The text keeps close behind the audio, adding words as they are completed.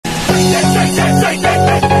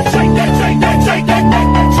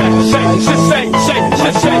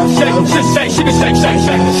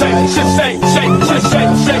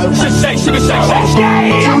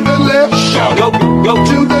the left, shout go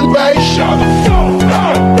to the right, shout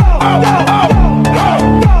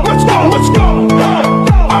let's go, let's go.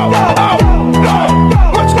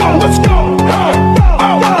 Let's go.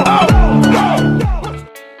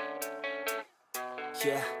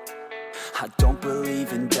 Yeah, I don't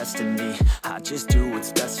believe in destiny. I just do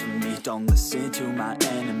what's best for me. Don't listen to my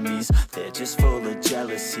enemies. They're just full of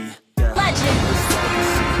jealousy. Yeah. Legend.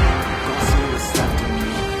 Don't see what's left of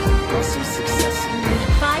me. Don't see success in me.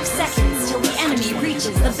 5 seconds till the enemy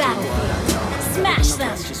reaches the battlefield. Smash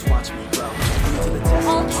them. Just watch me grow.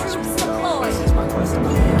 All troops deployed. This is my quest, I'm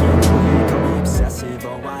call me obsessive,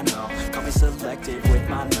 oh I know. Call me selective with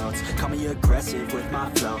my notes. Call me aggressive with my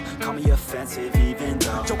flow. Call me offensive even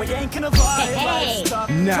though Joey ain't gonna lie. Hey.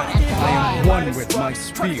 Now I am one with my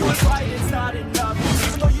spear. It's not enough.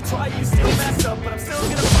 Even though you try, you still mess up. But I'm still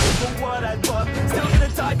gonna fight for what I love. Still gonna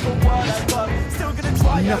die for what I love. Still gonna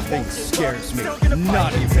try. Nothing scares me,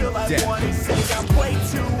 not even death. I'm way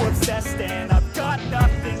too obsessed and I've got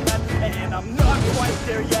nothing left. And I'm not quite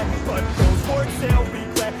there yet, but those words they'll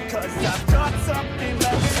regret. Cause I've got something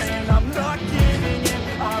left and I'm not giving in.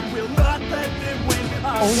 I will not let them win.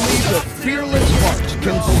 Only the fearless heart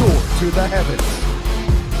can soar to the heavens.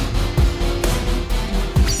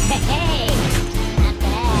 Hey, not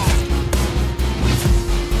bad.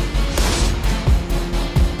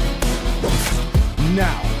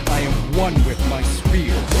 Now I am one with my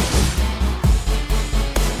spear.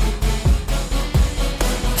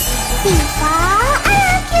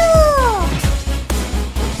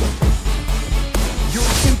 Your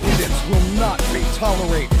impudence will not be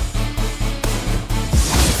tolerated.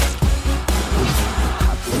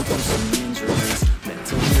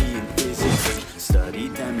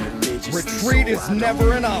 Retreat is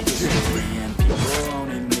never an option.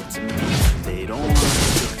 They don't want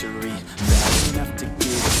victory. Bad enough to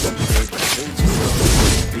give something, but they just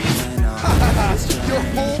Your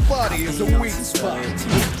whole body is a weak spot.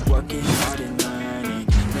 Working hard and learning,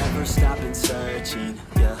 never stopping searching.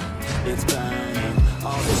 Yeah, it's burning.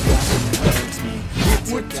 All this passion hurts me.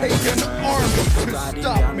 It would take an army to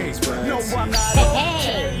stop me. No, I'm not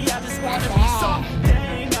okay. I just wanna be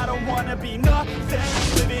something. I don't wanna be nothing.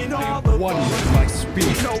 Living all the one with my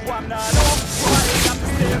speed. No, I'm not alright. I'm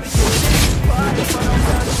just there to get it.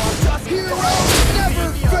 Heroes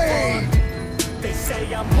never fade. They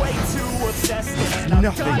say I'm way too obsessed and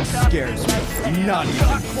nothing scares me, not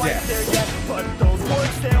even death. But those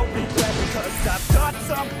words they'll regret, cause I've got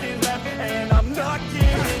something left and I'm not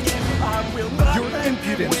giving in. I will not. Your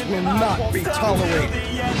impudence will not be tolerated.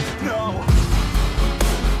 No.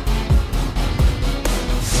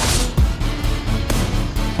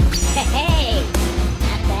 Hey,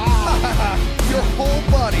 not bad. Your whole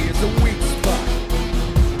body is a weak spot.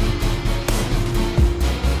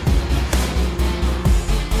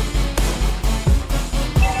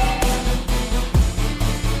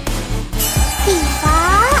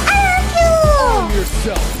 Arm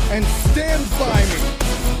yourself and stand by me.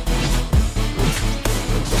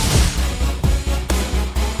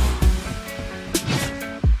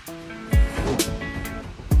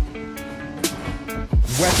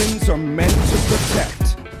 Weapons are meant to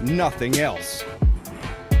protect, nothing else.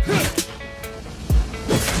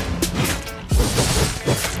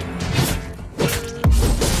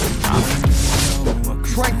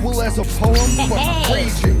 Tranquil as a poem, but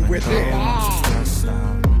raging within.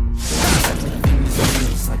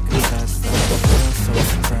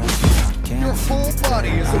 Your whole body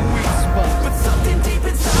is a weak spot. But something deep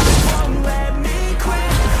inside won't let me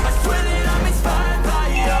quit. I swear that I'm inspired by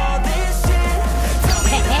all this shit. Tell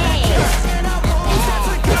me that I can and I won't. That's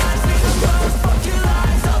what guides me the most. Fuck your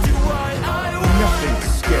lies, I'll do what I want. Nothing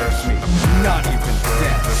scares me, not even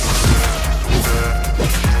death.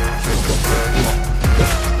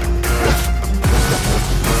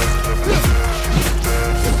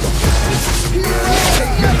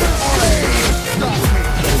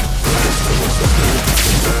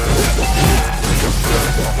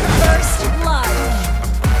 First blood.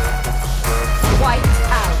 Wiped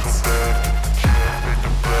out.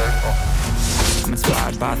 I'm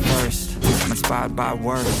inspired by thirst, I'm inspired by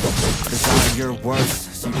work. I desire your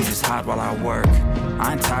worst, so you can just hide while I work.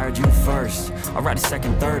 I ain't tired, you first. I'll write a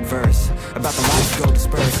second, third verse about the life you go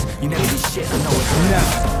disperse. You never be shit, I know it hurts.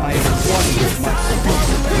 Now I am one with my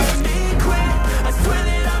speed. I swear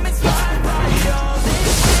that I'm inspired by all this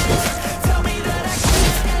shit. Tell me that I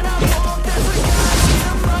can and I won't. That's what guides me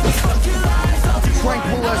the most. Fuck your lies, I'll do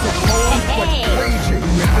Tranquil as a poem, but raging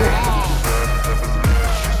within.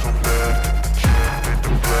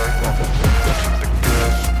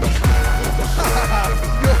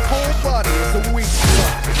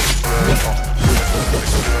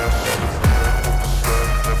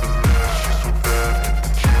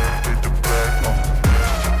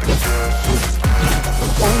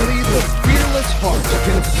 heart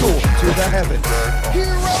can soar to the heavens.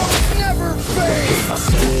 Heroes never fade. If I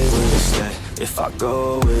stay, will you stay? If I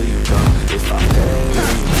go, will you go? If I pay,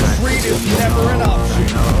 will you pay? Retreat is never an option.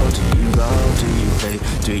 Do you love, do you hate?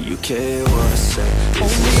 Do you care what I say?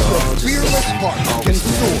 Only the fearless heart can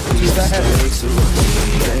soar to the heavens.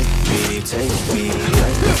 Baby, take me,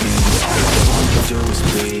 let me. All I wanna do is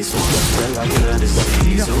please. Wanna spread like a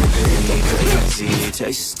disease. Oh baby, crazy,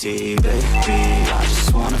 tasty, baby. I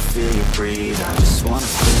just wanna feel you breathe. I just wanna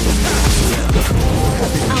feel you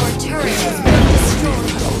breathe. Our turret has been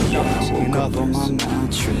destroyed. Woke up on my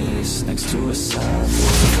mattress next to a side.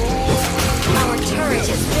 Our turret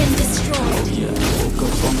has been destroyed. Yeah, woke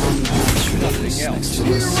up on my mattress next to a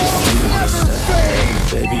Heroes side. never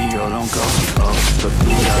fade. Baby, you don't go. Oh, put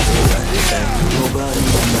me out there. Nobody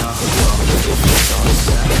will know. Oh, if it's all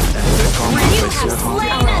sad. Call my You face have your home.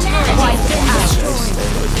 slain an enemy.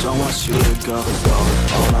 But don't want you to go.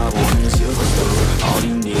 Oh, all I want is you. All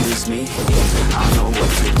you need is me. I know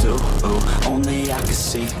what to do. Only I can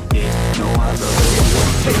see. Yeah, no, I love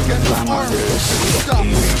it. Climb my lyrics.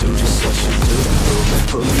 Please do just what you do.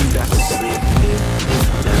 Put me back to sleep.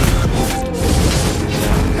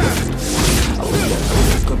 Oh yeah, I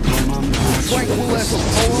woke up on my mattress. Tranquil as a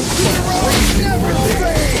poem, Heroes never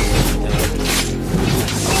fade.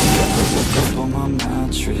 Up on my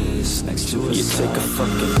mattress next to a You take a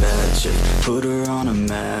fucking bad chick, put her on a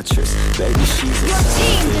mattress. Baby, she's a Your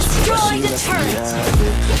team savage, destroyed but the she turret. lets me have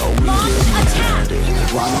it. Oh, we Launch really attack. had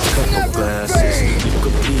it. Wine a couple glasses, you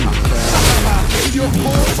could be my captain. your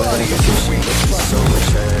whole body is a weak spot. So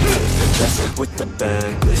attractive, that's with the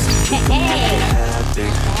backlist. You can make it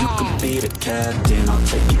happen, you could be the captain. I'll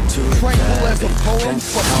take you to the Tranquil as a cabin. poem,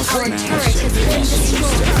 Penthouse Our mansion, turret has been she's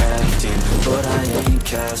used to destroyed. acting, but I ain't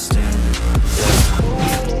casting.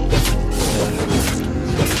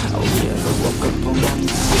 Oh yeah, I woke up on my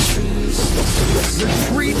mattress.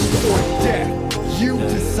 Retreat or death, you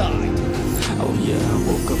decide. Oh yeah, I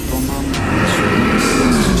woke up on my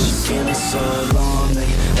mattress. She's feeling so lonely.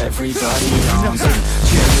 Everybody on me,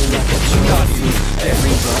 feeling like a trophy.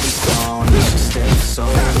 Everybody's gone. She stays so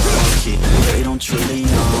lucky. They don't truly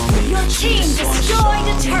know me. Your She team just wanna destroyed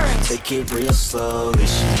a show me. turret. Take it real slowly.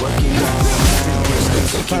 She's working long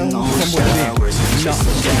hours, taking long showers.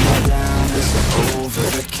 She's down, down, over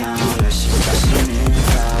the counter. She's crashing in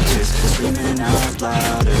couches, screaming out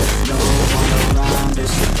louder. No one around her,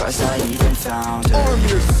 surprised I even found her. Arm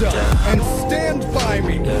yourself and stand by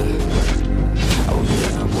me. Oh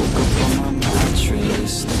yeah, I woke up on my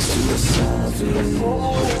mattress next to a savage.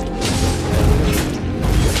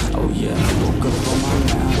 Oh yeah, I woke up on my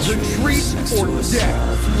mattress Retreat next or to a death,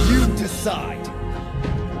 savage. you decide.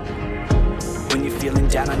 When you're feeling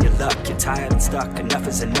down on your luck, you're tired and stuck, enough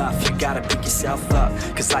is enough. You gotta pick yourself up,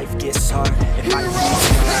 cause life gets hard. It might be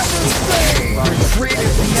Heroes never fade. Retreat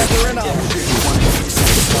is never an option. you wanna be the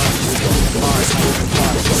same stars, Mars,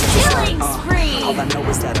 Killing spree. all I know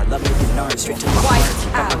is that I love making art, straight to my heart.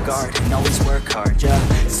 Keep on my guard and always work hard, yeah.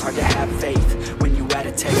 It's hard to have faith when you at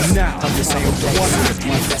a taste Now, of this I other am place. one with And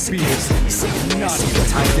my if that's the speed, case, you're sick of not this, you're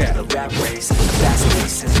tired death. of the rat race, the fast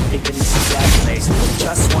pace, and thinking it's a bad place.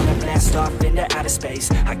 Just wanna blast off into outer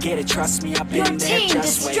space. I get it, trust me, I've been Your there. team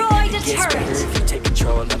Just wait, destroyed a it gets turret. better if you take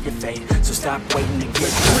control of your fate. So stop waiting and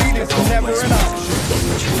get Retreat is never an option.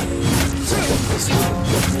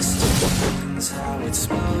 How it's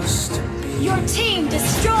supposed to be. Your team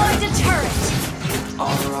destroyed a turret.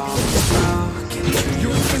 Are all these broken dreams.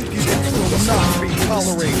 Your impudence will not be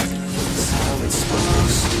tolerated. How it's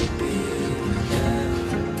supposed to be.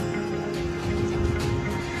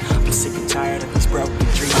 I'm sick and tired of these broken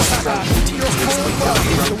dreams. Broken tears, whole body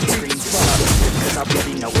is a broken weak screams. spot. Cause I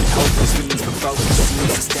really know what hopeless means. But broken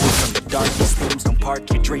seems to stem from the darkest themes. Don't park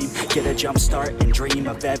your dream, get a jump start and dream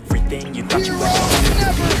of everything you thought you ever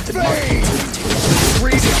wanted to be. The market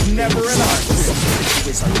Retreat is never an option.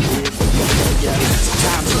 is all you live. Yeah,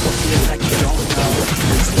 sometimes you will feel like you don't know.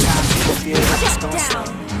 Sometimes you will feel like it's gonna Shut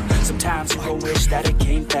slow. Sometimes you will wish that it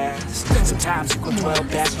came fast. Sometimes you will dwell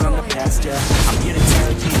back on the past. Yeah, I'm here to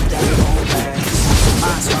tell you that it won't last.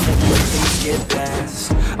 Mind's gonna let things get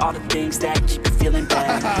past. All the things that keep you feeling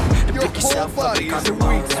bad. To Your pick yourself whole up body because is a you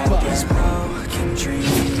won't weak have spot. these broken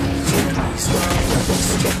dreams. And these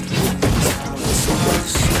hopeless dreams. How it's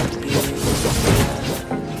supposed to be.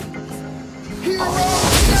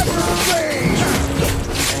 Heroes never fade.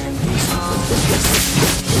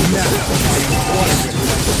 Now, I am one with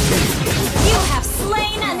You have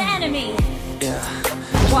slain an enemy. Yeah.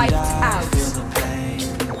 Wiped I out. feel the pain.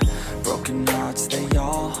 Broken hearts, they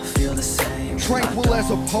all feel the same. tranquil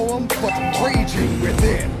as a poem, but raging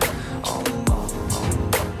within.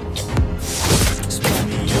 Split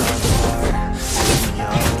me apart.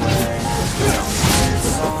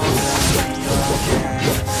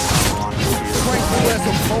 is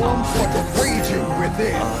a poem but raging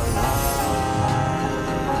within.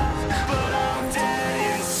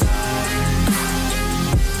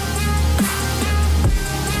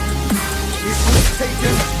 It would take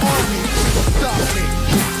an army to stop me.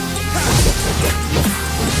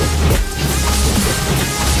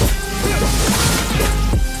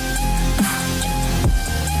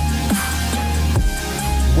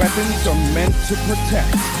 Weapons are meant to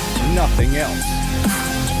protect, nothing else.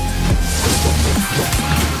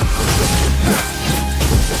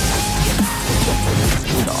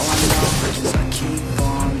 And all I know is I keep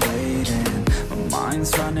on waiting. My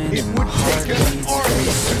mind's running It and my would heart take an beats army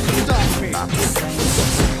to stop me. not the same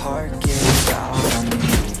since your heart gives out on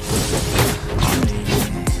me.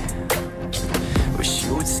 Wish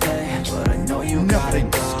you would stay, but I know you Nothing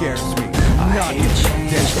gotta go. scares me, I not hate even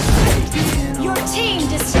change, death. I hate being Your alone. team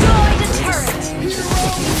destroyed a turret.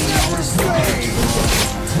 Heroes never fade.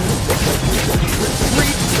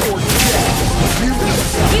 Retreat or death.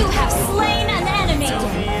 You have slain an enemy.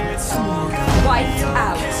 Wiped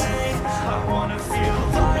out.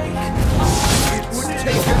 It would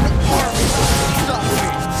take an army to stop me.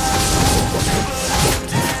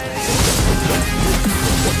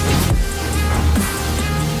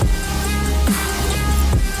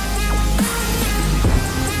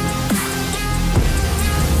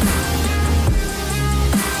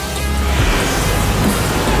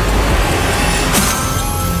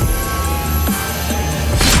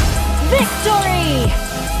 Victory!